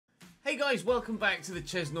Hey guys, welcome back to the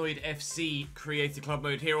Chesnoid FC Creator Club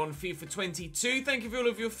mode here on FIFA 22. Thank you for all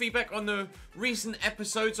of your feedback on the recent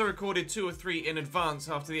episodes. I recorded 2 or 3 in advance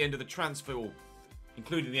after the end of the transfer, or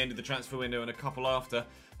including the end of the transfer window and a couple after.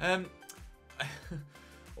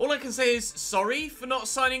 All I can say is sorry for not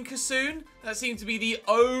signing Kassoun. That seemed to be the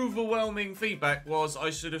overwhelming feedback, was I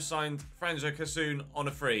should have signed Franjo Kassoun on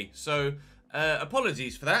a free. So,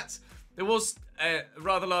 apologies for that. There was a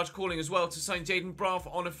rather large calling as well to sign Jaden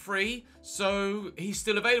Braff on a free, so he's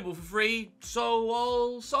still available for free, so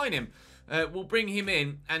I'll sign him. We'll bring him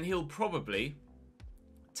in, and he'll probably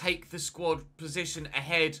take the squad position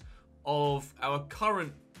ahead of our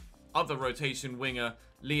current other rotation winger,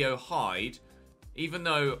 Leo Hyde, even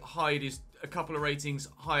though Hyde is a couple of ratings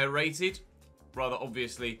higher rated. Rather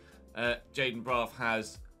obviously, Jaden Braff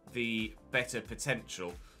has the better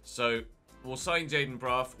potential, so we'll sign Jaden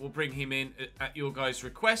Braff. We'll bring him in at your guys'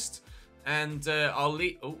 request. And I'll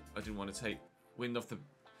leave... Oh, I didn't want to take wind off the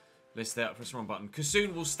list there. I pressed the wrong button.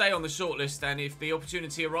 Kassoun will stay on the shortlist. And if the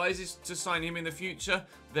opportunity arises to sign him in the future,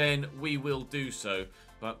 then we will do so.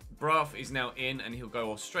 But Braff is now in, and he'll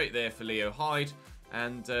go off straight there for Leo Hyde.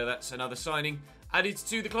 And that's another signing added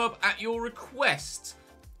to the club at your request.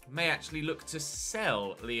 May actually look to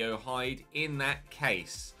sell Leo Hyde in that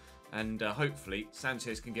case. And hopefully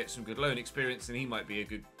Sanchez can get some good loan experience, and he might be a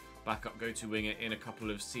good backup go-to winger in a couple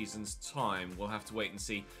of seasons' time. We'll have to wait and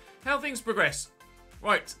see how things progress.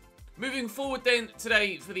 Right, moving forward then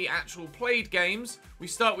today for the actual played games. We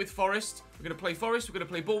start with Forest. We're going to play Forest, we're going to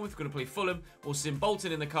play Bournemouth, we're going to play Fulham. We'll sim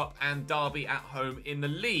Bolton in the Cup and Derby at home in the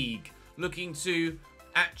league. Looking to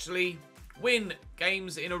actually win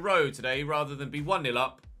games in a row today rather than be 1-0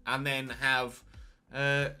 up and then have...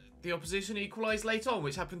 the opposition equalised late on,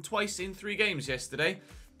 which happened twice in 3 games yesterday.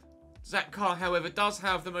 Zach Carr, however, does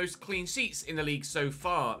have the most clean sheets in the league so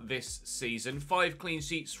far this season. 5 clean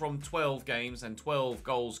sheets from 12 games and 12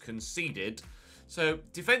 goals conceded. So,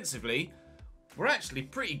 defensively, we're actually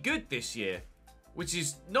pretty good this year, which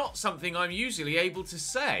is not something I'm usually able to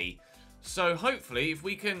say. So, hopefully, if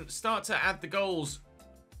we can start to add the goals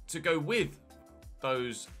to go with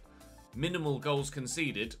those minimal goals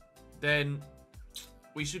conceded, then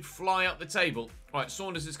we should fly up the table. Right,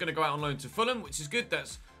 Saunders is going to go out on loan to Fulham, which is good.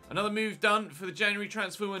 That's another move done for the January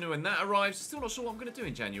transfer window when that arrives. Still not sure what I'm going to do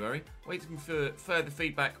in January. Waiting for further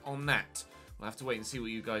feedback on that. We'll have to wait and see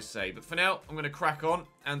what you guys say. But for now, I'm going to crack on,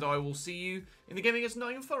 and I will see you in the game against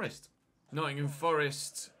Nottingham Forest. Nottingham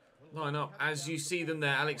Forest line up as you see them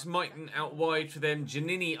there. Alex Mighton out wide for them.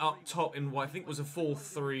 Giannini up top in what I think was a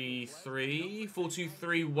 4-3-3.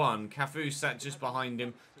 4-2-3-1. Cafu sat just behind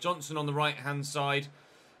him. Johnson on the right-hand side.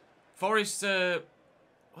 Forest, well,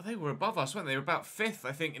 they were above us, weren't they? They were about 5th,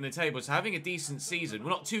 I think, in the table. So having a decent season. We're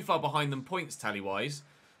not too far behind them points tally-wise,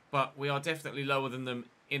 but we are definitely lower than them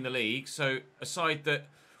in the league. So a side that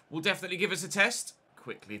will definitely give us a test.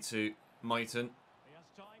 Quickly to Mighton.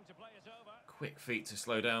 Quick feet to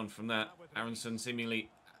slow down from that. Aronson seemingly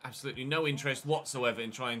absolutely no interest whatsoever in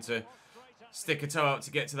trying to stick a toe out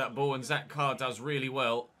to get to that ball. And Zach Carr does really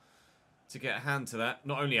well to get a hand to that.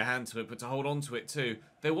 Not only a hand to it, but to hold on to it too.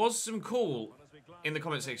 There was some call in the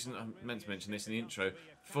comment section, I meant to mention this in the intro,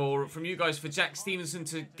 from you guys for Jack Stevenson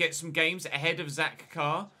to get some games ahead of Zach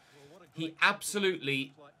Carr. He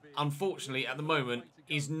absolutely, unfortunately, at the moment,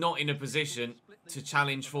 is not in a position to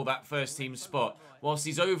challenge for that first team spot. Whilst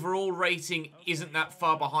his overall rating isn't that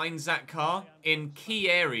far behind Zach Carr, in key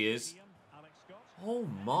areas... Oh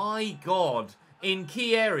my god! In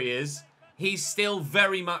key areas, he's still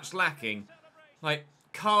very much lacking. Like,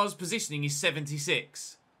 Carr's positioning is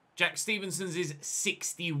 76. Jack Stevenson's is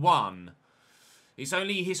 61. It's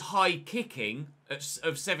only his high kicking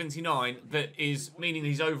of 79 that is meaning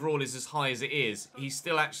his overall is as high as it is. He's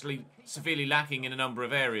still actually severely lacking in a number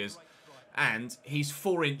of areas. And he's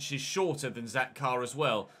 4 inches shorter than Zach Carr as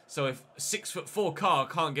well. So if 6'4" Carr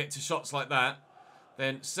can't get to shots like that,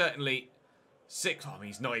 then certainly... I mean,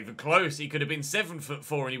 he's not even close. He could have been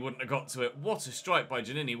 7'4" and he wouldn't have got to it. What a strike by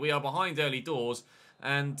Giannini. We are behind early doors.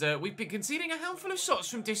 And we've been conceding a handful of shots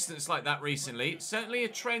from distance like that recently. Certainly a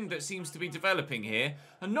trend that seems to be developing here.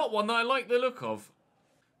 And not one that I like the look of.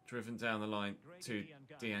 Driven down the line to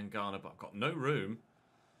Dean Garner, but I've got no room.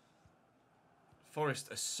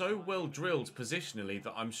 Forest are so well drilled positionally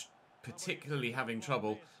that I'm particularly having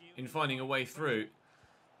trouble in finding a way through.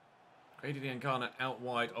 Grady Diangana out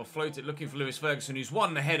wide. I'll float it looking for Lewis Ferguson, who's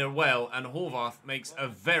won the header well, and Horvath makes a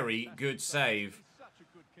very good save.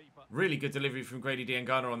 Really good delivery from Grady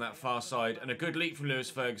Diangana on that far side, and a good leap from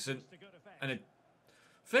Lewis Ferguson. And a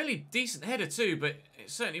fairly decent header too, but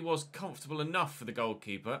it certainly was comfortable enough for the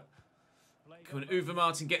goalkeeper. Can Uwe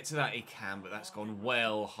Martin get to that? He can, but that's gone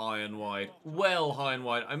well high and wide. Well high and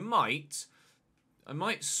wide. I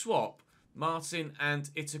might swap Martin and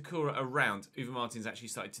Itakura around. Uwe Martin's actually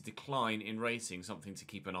started to decline in rating, something to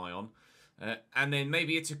keep an eye on. And then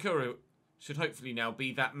maybe Itakura should hopefully now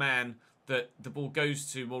be that man that the ball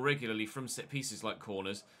goes to more regularly from set pieces like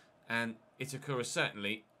corners. And Itakura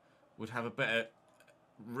certainly would have a better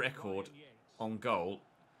record on goal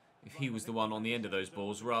if he was the one on the end of those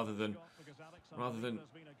balls rather than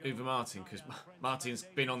Uwe Martin, because Martin's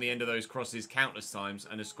been on the end of those crosses countless times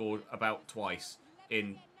and has scored about twice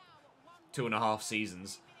in 2.5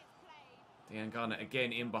 seasons. Diangana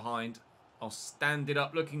again in behind. I'll stand it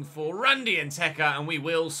up looking for Randy and Tekka, and we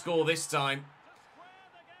will score this time.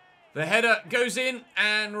 The header goes in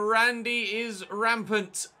and Randy is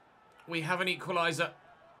rampant. We have an equaliser.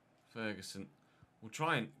 Ferguson will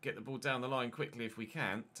try and get the ball down the line quickly if we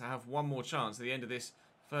can to have one more chance at the end of this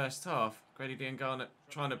first half. Grady Diangana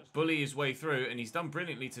trying to bully his way through, and he's done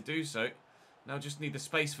brilliantly to do so. Now just need the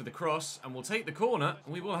space for the cross, and we'll take the corner,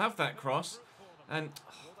 and we will have that cross. And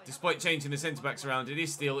despite changing the centre-backs around, it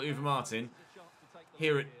is still Uwe Martin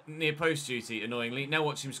here at near post duty, annoyingly. Now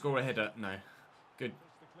watch him score a header. No. Good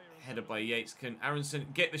header by Yates. Can Aronson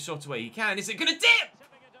get the shot away? He can. Is it going to dip?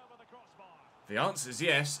 The answer is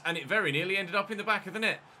yes, and it very nearly ended up in the back of the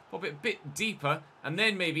net. Pop it a bit deeper, and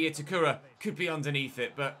then maybe Itakura could be underneath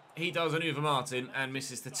it, but he does an Uwe Martin and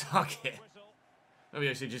misses the target. Maybe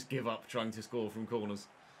I should just give up trying to score from corners.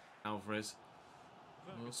 Alvarez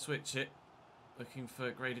will switch it. Looking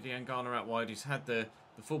for Grady Diangana out wide. He's had the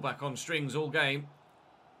fullback on strings all game.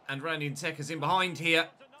 And Randy and Tekka's in behind here.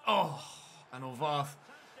 Oh, and Orvath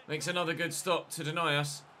makes another good stop to deny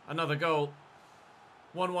us another goal.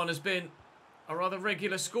 1-1 has been a rather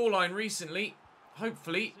regular scoreline recently.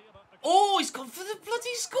 Hopefully. Oh, he's gone for the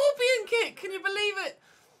bloody scorpion kick. Can you believe it?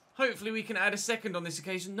 Hopefully we can add a second on this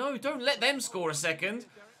occasion. No, don't let them score a second.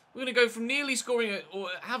 We're going to go from nearly scoring or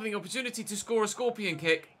having the opportunity to score a scorpion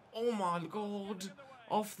kick. Oh my God.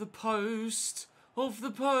 Off the post. Off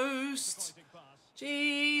the post.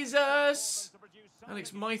 Jesus.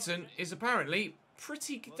 Alex Myton is apparently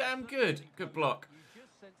pretty damn good. Good block.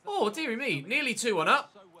 Oh, dearie me. Nearly 2-1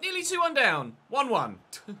 up. Nearly 2-1 down. 1-1.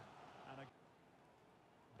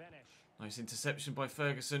 Nice interception by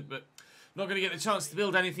Ferguson, but not going to get the chance to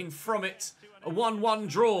build anything from it. A 1-1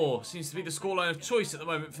 draw seems to be the scoreline of choice at the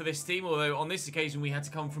moment for this team, although on this occasion we had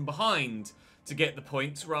to come from behind to get the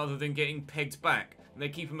points rather than getting pegged back. And their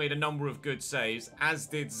keeper made a number of good saves, as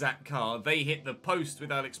did Zach Carr. They hit the post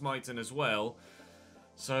with Alex Myton as well.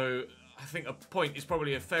 So I think a point is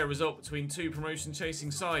probably a fair result between two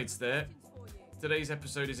promotion-chasing sides there. Today's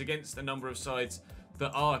episode is against a number of sides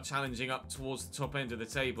that are challenging up towards the top end of the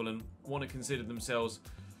table and want to consider themselves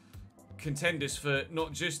contenders for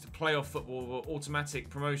not just playoff football but automatic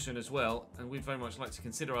promotion as well, and we'd very much like to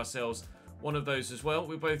consider ourselves one of those as well.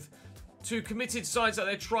 We're both two committed sides out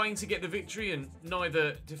there trying to get the victory, and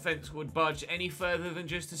neither defence would budge any further than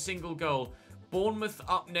just a single goal. Bournemouth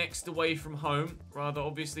up next away from home. Rather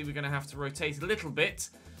obviously we're going to have to rotate a little bit,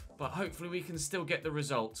 but hopefully we can still get the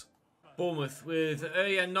result. Bournemouth with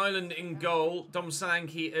Erjan Nyland in goal, Dom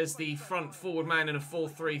Solanke as the front forward man in a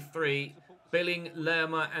 4-3-3, Billing,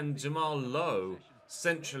 Lerma and Jamal Lowe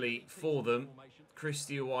centrally for them.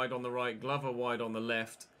 Christie wide on the right, Glover wide on the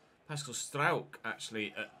left, Pascal Strauch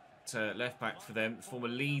actually at left back for them, former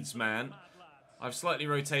Leeds man. I've slightly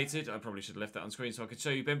rotated, I probably should have left that on screen so I could show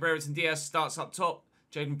you. Ben Brereton Diaz starts up top,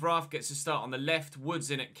 Jaden Braff gets a start on the left,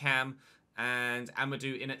 Woods in at cam and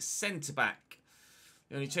Amadou in at centre back.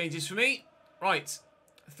 The only changes for me. Right,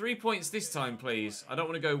 3 points this time, please. I don't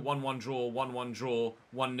want to go 1-1 draw, 1-1 draw,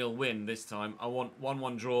 1-0 win this time. I want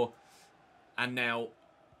 1-1 draw and now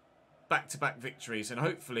back-to-back victories and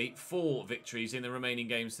hopefully 4 victories in the remaining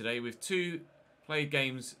games today with 2 played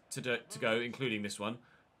games to go, including this one,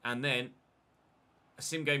 and then a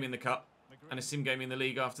sim game in the cup and a sim game in the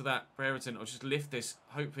league after that. Brereton, I'll just lift this,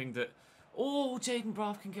 hoping that... Oh, Jaden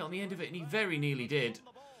Braff can get on the end of it, and he very nearly did.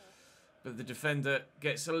 But the defender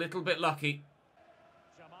gets a little bit lucky.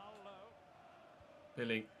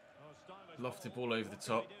 Billy lofted ball over the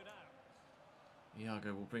top.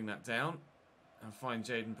 Iago will bring that down and find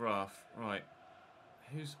Jaden Braff. Right.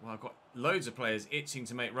 Well, I've got loads of players itching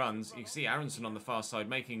to make runs. You can see Aronson on the far side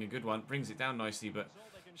making a good one. Brings it down nicely, but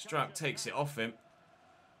Strauch takes it off him.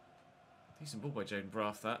 Decent ball by Jaden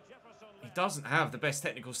Braff, that. He doesn't have the best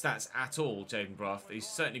technical stats at all, Jaden Braff. He's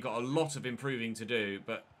certainly got a lot of improving to do,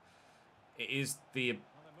 but it is the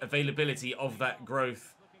availability of that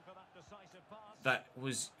growth that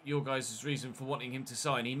was your guys' reason for wanting him to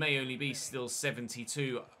sign. He may only be still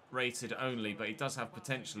 72 rated only, but he does have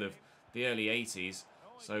potential of the early 80s.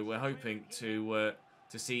 So we're hoping to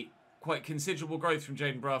see quite considerable growth from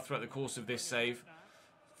Jayden Braaf throughout the course of this save.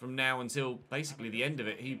 From now until basically the end of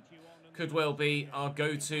it, he could well be our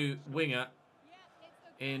go-to winger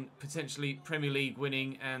in potentially Premier League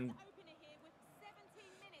winning and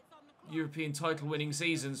European title winning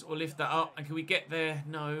seasons. We'll lift that up, and can we get there?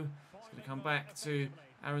 No. It's going to come back to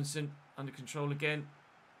Aronson, under control again.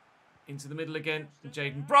 Into the middle again.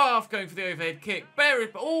 Jayden Braaf going for the overhead kick. Ben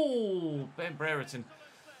Brereton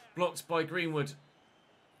blocked by Greenwood.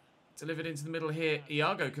 Delivered into the middle here.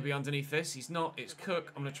 Iago could be underneath this. He's not. It's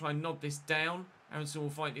Cook. I'm going to try and nod this down. Aronson will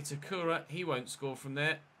find it to Kura. He won't score from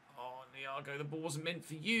there. Oh, Iago, the ball wasn't meant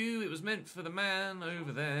for you. It was meant for the man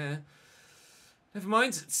over there. Never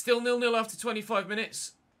mind. Still 0-0 after 25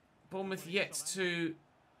 minutes. Bournemouth yet to...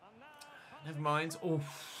 Never mind. Oh.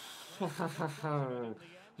 I was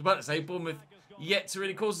about to say, Bournemouth yet to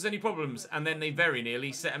really cause us any problems. And then they very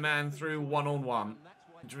nearly set a man through one-on-one.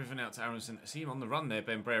 Driven out to Aronson. See him on the run there,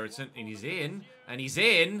 Ben Brereton. And he's in. And he's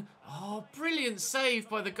in. Oh, brilliant save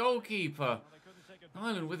by the goalkeeper.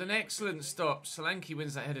 Ireland with an excellent stop. Solanke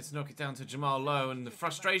wins that header to knock it down to Jamal Lowe. And the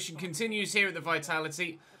frustration continues here at the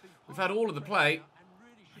Vitality. We've had all of the play.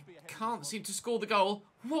 Can't seem to score the goal.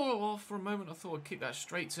 Whoa, for a moment I thought I'd kick that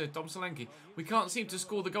straight to Dom Solanke. We can't seem to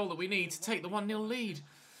score the goal that we need to take the 1-0 lead.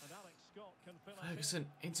 Ferguson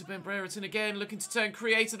into Ben Brereton again, looking to turn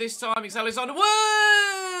creator this time. It's Alexander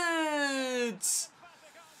Woods!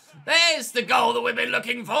 There's the goal that we've been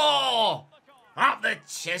looking for! Up the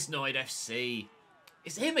Chesnoid FC.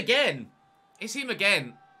 It's him again. It's him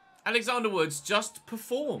again. Alexander Woods just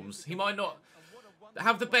performs. He might not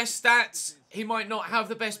have the best stats. He might not have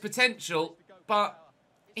the best potential, but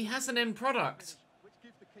he has an end product.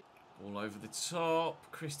 All over the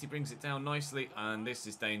top. Christie brings it down nicely, and this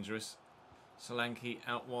is dangerous. Solanke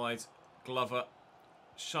out wide. Glover.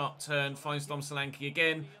 Sharp turn. Finds Dom Solanke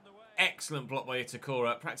again. Excellent block by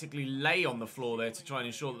Itakura. Practically lay on the floor there to try and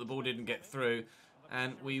ensure that the ball didn't get through.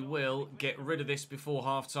 And we will get rid of this before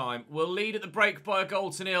half-time. We'll lead at the break by a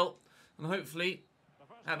goal to 0. And hopefully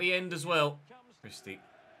at the end as well. Christie.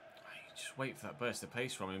 Just wait for that burst of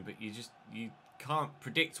pace from him. But you can't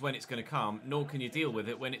predict when it's going to come. Nor can you deal with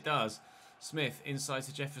it when it does. Smith inside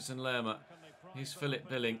to Jefferson Lerma. Here's Philip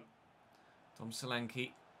Billing. Dom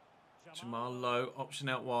Solanke. Jamal Lowe. Option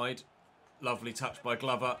out wide. Lovely touch by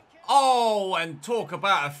Glover. Oh, and talk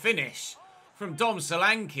about a finish from Dom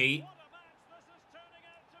Solanke.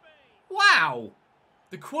 Wow.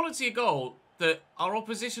 The quality of goal that our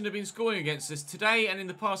opposition have been scoring against us today and in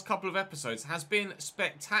the past couple of episodes has been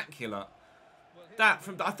spectacular. I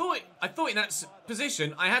thought in that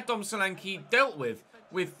position I had Dom Solanke dealt with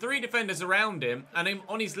 3 defenders around him and him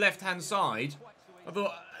on his left-hand side. I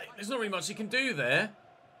thought there's not really much he can do there.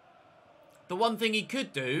 The one thing he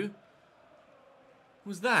could do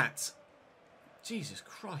was that. Jesus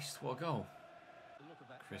Christ, what a goal.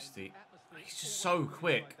 Christie. He's just so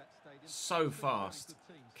quick. So fast.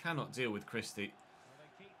 Cannot deal with Christie.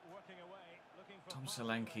 Dom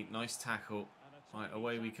Solanke, nice tackle. Right,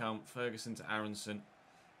 away we come. Ferguson to Aronson.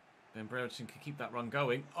 Ben Brereton could keep that run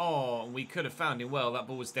going. Oh, and we could have found him well. That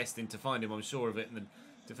ball was destined to find him, I'm sure of it. And the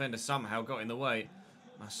defender somehow got in the way.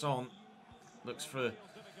 Masson looks for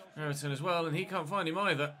Brereton as well, and he can't find him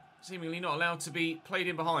either. Seemingly not allowed to be played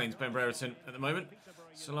in behind, Ben Brereton, at the moment.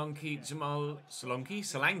 Solanke, Jamal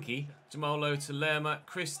Lowe to Lerma.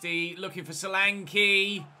 Christie looking for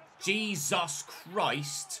Solanke. Jesus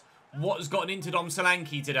Christ. What has gotten into Dom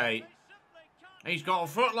Solanke today? He's got a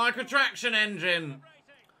foot like a traction engine.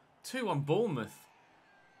 2 on Bournemouth.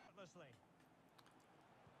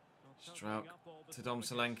 Strouk to Dom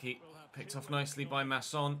Solanke. Picked off nicely by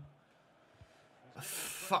Masson.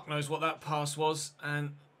 Fuck knows what that pass was.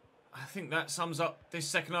 And I think that sums up this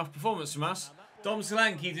second half performance from us. Dom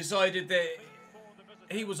Solanke decided that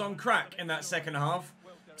he was on crack in that second half.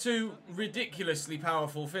 2 ridiculously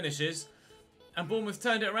powerful finishes. And Bournemouth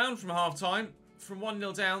turned it around from half-time. From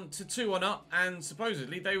 1-0 down to 2-1 up. And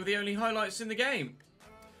supposedly they were the only highlights in the game.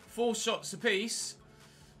 4 shots apiece.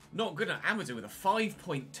 Not good at Amadou with a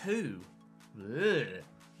 5.2. Didn't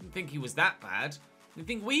think he was that bad. Didn't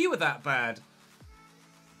think we were that bad.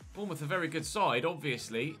 Bournemouth a very good side,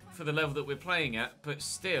 obviously, for the level that we're playing at. But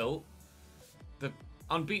still, the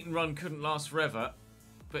unbeaten run couldn't last forever.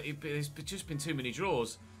 But it's just been too many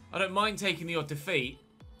draws. I don't mind taking the odd defeat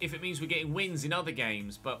if it means we're getting wins in other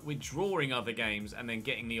games. But we're drawing other games and then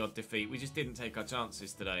getting the odd defeat. We just didn't take our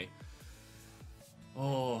chances today.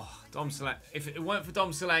 Oh, if it weren't for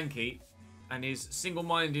Dom Solanke and his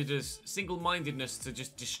single-mindedness to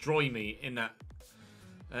just destroy me in that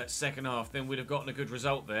second half, then we'd have gotten a good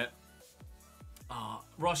result there.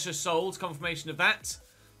 Russia sold, confirmation of that.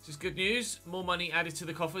 This is good news. More money added to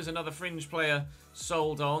the coffers. Another fringe player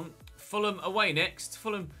sold on. Fulham away next.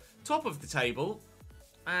 Fulham top of the table.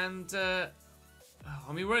 And, I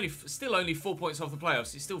mean, we're still only 4 points off the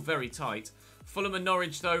playoffs. It's still very tight. Fulham and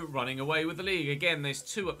Norwich, though, running away with the league. Again, there's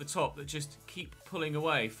 2 up the top that just keep pulling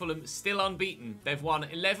away. Fulham still unbeaten. They've won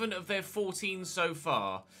 11 of their 14 so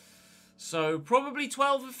far. So, probably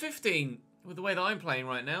 12 of 15 with the way that I'm playing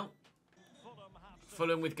right now.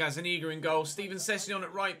 Fulham with Gazaniga in goal. Steven Sessegnon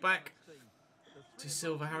at right back. To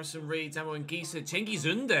Silva, Harrison Reed, Damo and Gisa. Cengiz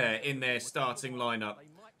Ünder in their starting lineup.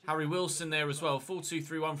 Harry Wilson there as well.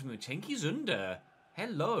 4-2-3-1 from the Cengiz Ünder.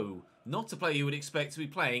 Hello. Not a player you would expect to be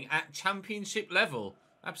playing at championship level.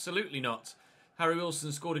 Absolutely not. Harry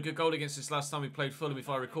Wilson scored a good goal against us last time we played Fulham, if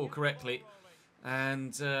I recall correctly.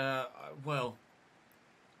 And, well,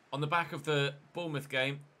 on the back of the Bournemouth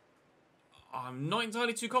game, I'm not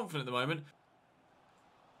entirely too confident at the moment.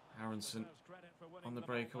 Aronson on the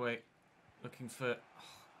breakaway, looking for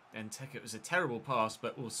Benteke. It was a terrible pass,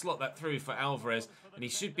 but we'll slot that through for Alvarez, and he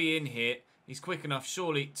should be in here. He's quick enough,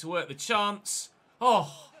 surely, to work the chance.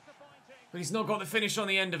 Oh, but he's not got the finish on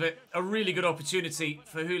the end of it. A really good opportunity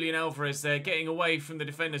for Julian Alvarez there, getting away from the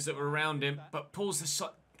defenders that were around him, but pulls the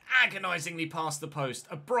shot agonisingly past the post.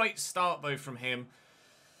 A bright start, though, from him.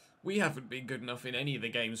 We haven't been good enough in any of the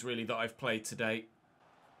games, really, that I've played today.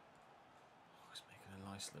 He's making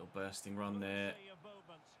a nice little bursting run there.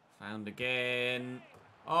 Found again.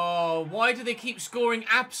 Oh, why do they keep scoring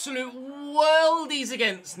absolute worldies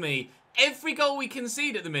against me? Every goal we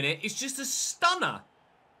concede at the minute is just a stunner.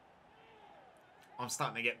 I'm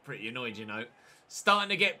starting to get pretty annoyed, you know. Starting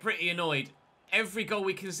to get pretty annoyed. Every goal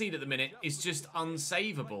we concede at the minute is just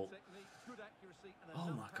unsavable.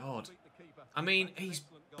 Oh, my God. I mean, he's...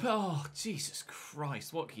 Oh, Jesus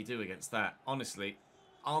Christ. What can you do against that? Honestly,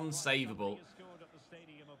 unsavable.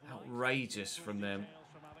 Outrageous from them.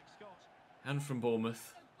 And from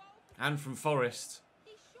Bournemouth. And from Forest.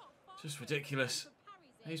 Just ridiculous.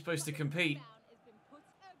 He's supposed to compete.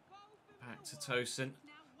 Back to Tosin.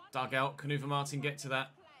 Dug out. Can Uwe Martin get to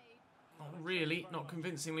that? Not really. Not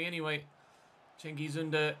convincingly anyway. Cengiz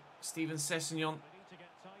Ünder. Steven Sessegnon.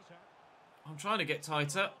 I'm trying to get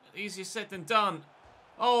tighter. Easier said than done.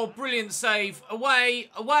 Oh, brilliant save. Away.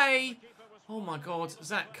 Away. Oh, my God.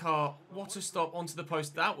 Zach Carr. What a stop onto the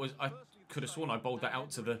post. That was... I could have sworn I bowled that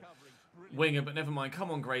out to the winger, but never mind.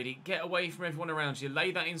 Come on, Grady. Get away from everyone around you.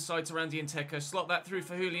 Lay that inside to Randy Nteka. Slot that through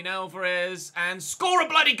for Julian Alvarez. And score a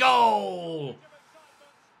bloody goal!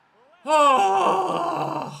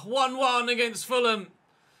 Oh, 1-1 against Fulham.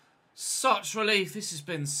 Such relief. This has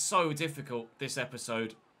been so difficult, this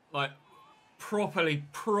episode. Like,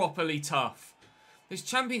 properly tough. This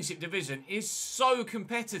championship division is so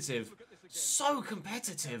competitive. So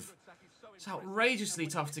competitive. It's outrageously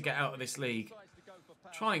tough to get out of this league.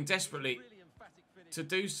 Trying desperately to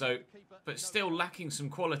do so, but still lacking some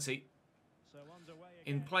quality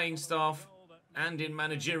in playing staff and in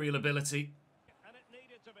managerial ability.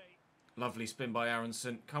 Lovely spin by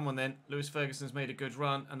Aronson. Come on then. Lewis Ferguson's made a good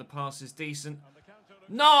run and the pass is decent.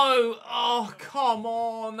 No! Oh, come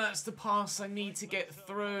on. That's the pass I need to get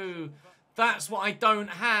through. That's what I don't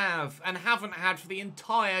have and haven't had for the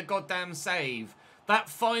entire goddamn save. That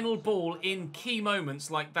final ball in key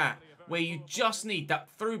moments like that, where you just need that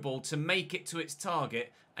through ball to make it to its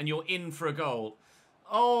target and you're in for a goal.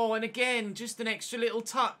 Oh, and again, just an extra little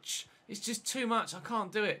touch. It's just too much. I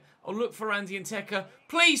can't do it. I'll look for Randy Nteka.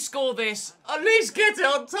 Please score this. At least get it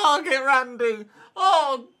on target, Randy.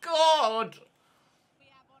 Oh, God.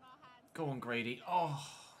 Go on, Grady. Oh,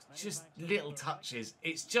 just little touches.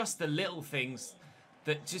 It's just the little things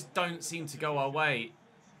that just don't seem to go our way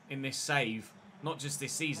in this save. Not just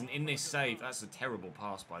this season, in this save. That's a terrible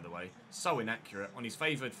pass, by the way. So inaccurate. On his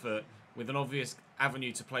favoured foot, with an obvious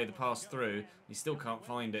avenue to play the pass through. He still can't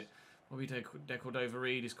find it. Bobby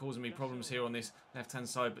Decordova-Reid is causing me problems here on this left-hand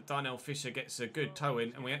side, but Darnell Fisher gets a good toe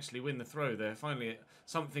in, and we actually win the throw there. Finally,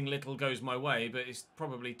 something little goes my way, but it's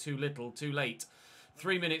probably too little, too late.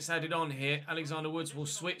 3 minutes added on here. Alexander Woods will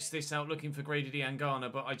switch this out, looking for Grady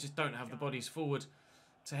Diangana, but I just don't have the bodies forward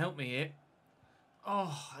to help me here.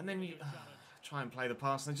 Oh, and then you... try and play the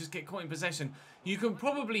pass and just get caught in possession. You can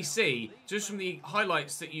probably see, just from the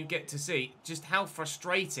highlights that you get to see, just how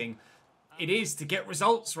frustrating it is to get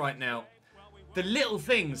results right now. The little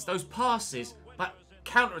things, those passes, that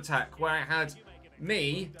counter-attack where I had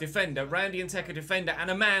me, defender, Randy Nteka, defender, and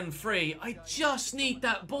a man free. I just need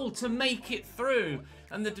that ball to make it through.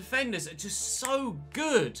 And the defenders are just so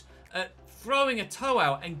good at throwing a toe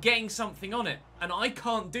out and getting something on it. And I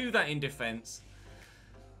can't do that in defence.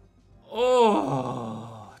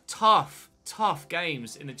 Oh, tough. tough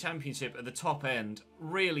games in the Championship at the top end.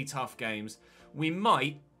 Really tough games. We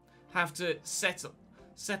might have to settle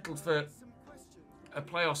for a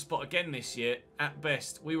playoff spot again this year at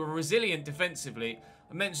best. We were resilient defensively.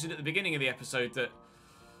 I mentioned at the beginning of the episode that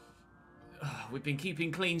we've been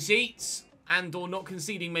keeping clean sheets and or not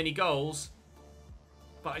conceding many goals.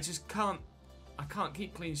 But I just can't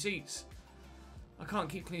keep clean sheets. I can't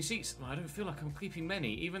keep clean sheets. I don't feel like I'm keeping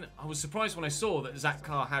many. Even I was surprised when I saw that Zach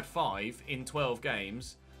Carr had 5 in 12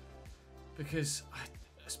 games. Because,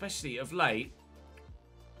 especially of late,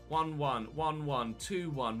 1-1, 1-1,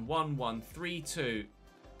 2-1, 1-1, 3-2,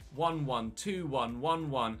 1-1, 2-1,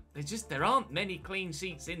 1-1. There aren't many clean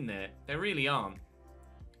sheets in there. There really aren't.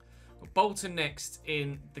 Bolton next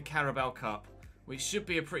in the Carabao Cup, which should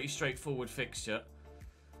be a pretty straightforward fixture.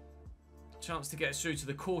 Chance to get us through to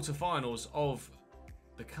the quarterfinals of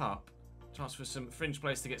the Cup. Chance for some fringe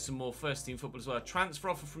players to get some more first team football as well. Transfer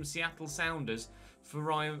offer from Seattle Sounders for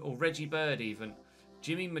Ryan or Reggie Bird even.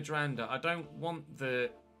 Jimmy Madranda. I don't want the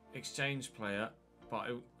exchange player, but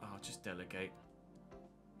I'll just delegate.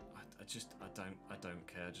 I don't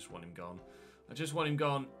care. I just want him gone. I just want him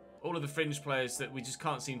gone. All of the fringe players that we just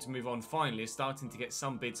can't seem to move on finally are starting to get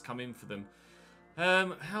some bids come in for them.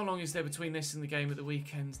 How long is there between this and the game at the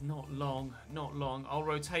weekend? Not long, not long. I'll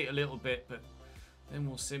rotate a little bit, but then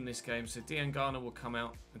we'll sim this game. So Dean Garner will come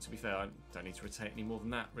out. And to be fair, I don't need to rotate any more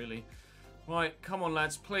than that, really. Right, come on,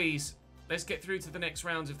 lads, please. Let's get through to the next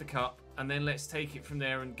rounds of the Cup, and then let's take it from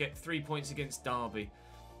there and get 3 points against Derby.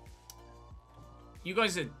 You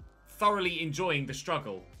guys are thoroughly enjoying the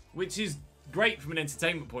struggle, which is great from an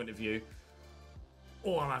entertainment point of view.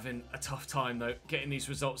 Oh, I'm having a tough time, though, getting these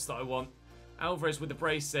results that I want. Alvarez with the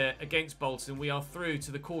brace there against Bolton. We are through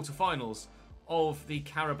to the quarterfinals of the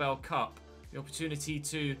Carabao Cup. The opportunity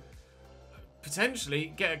to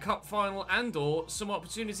potentially get a cup final and or some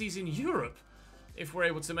opportunities in Europe if we're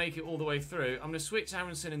able to make it all the way through. I'm going to switch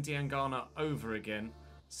Aronson and Dean Garner over again.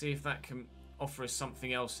 See if that can offer us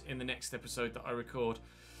something else in the next episode that I record.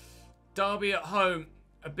 Derby at home.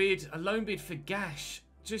 A loan bid for Gash.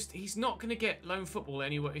 He's not going to get loan football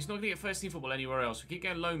anywhere. He's not going to get first team football anywhere else. We keep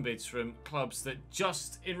getting loan bids from clubs that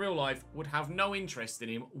just in real life would have no interest in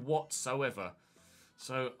him whatsoever.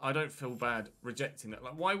 So I don't feel bad rejecting that.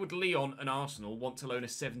 Like, why would Lyon and Arsenal want to loan a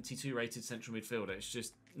 72 rated central midfielder? It's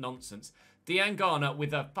just nonsense. Dean Garner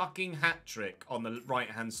with a fucking hat-trick on the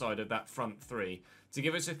right-hand side of that front three to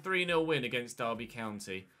give us a 3-0 win against Derby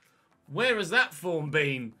County. Where has that form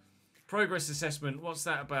been? Progress assessment. What's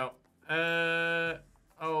that about?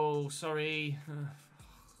 Oh, sorry.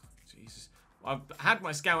 Jesus. I've had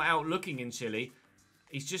my scout out looking in Chile.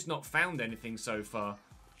 He's just not found anything so far.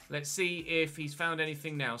 Let's see if he's found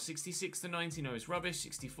anything now. 66 to 90, no, he's rubbish.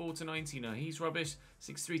 64 to 90, no, he's rubbish.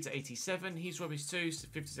 63 to 87, he's rubbish too.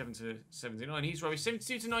 57 to 79, he's rubbish.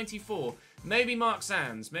 72 to 94, maybe Mark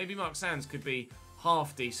Sands. Maybe Mark Sands could be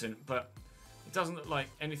half decent, but it doesn't look like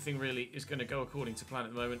anything really is going to go according to plan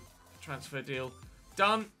at the moment. Transfer deal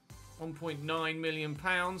done. £1.9 million.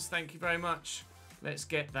 Thank you very much. Let's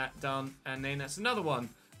get that done. And then that's another one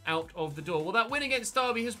out of the door. Well, that win against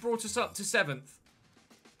Derby has brought us up to 7th.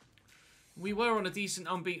 We were on a decent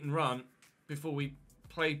unbeaten run before we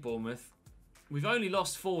played Bournemouth. We've only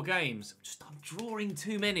lost 4 games. I'm drawing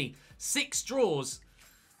too many. 6 draws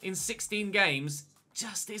in 16 games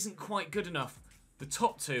just isn't quite good enough. The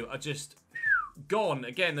top 2 are just gone.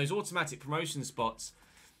 Again, those automatic promotion spots.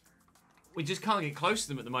 We just can't get close to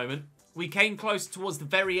them at the moment. We came close towards the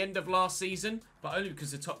very end of last season, but only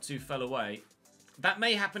because the top 2 fell away. That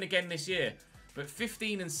may happen again this year, but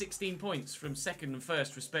 15 and 16 points from 2nd and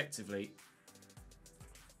 1st respectively.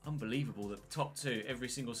 Unbelievable that the top 2 every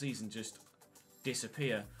single season just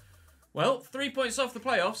disappear. Well, 3 points off the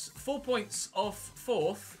playoffs, 4 points off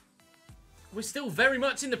 4th. We're still very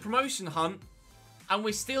much in the promotion hunt, and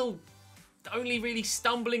we're still only really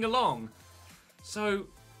stumbling along. So,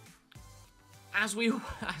 as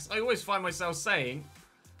I always find myself saying,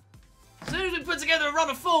 as soon as we put together a run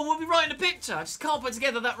of form, we'll be right in the picture. I just can't put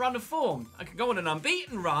together that run of form. I can go on an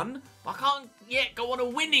unbeaten run, but I can't yet go on a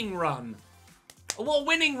winning run. I want a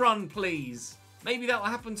winning run, please. Maybe that'll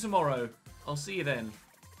happen tomorrow. I'll see you then.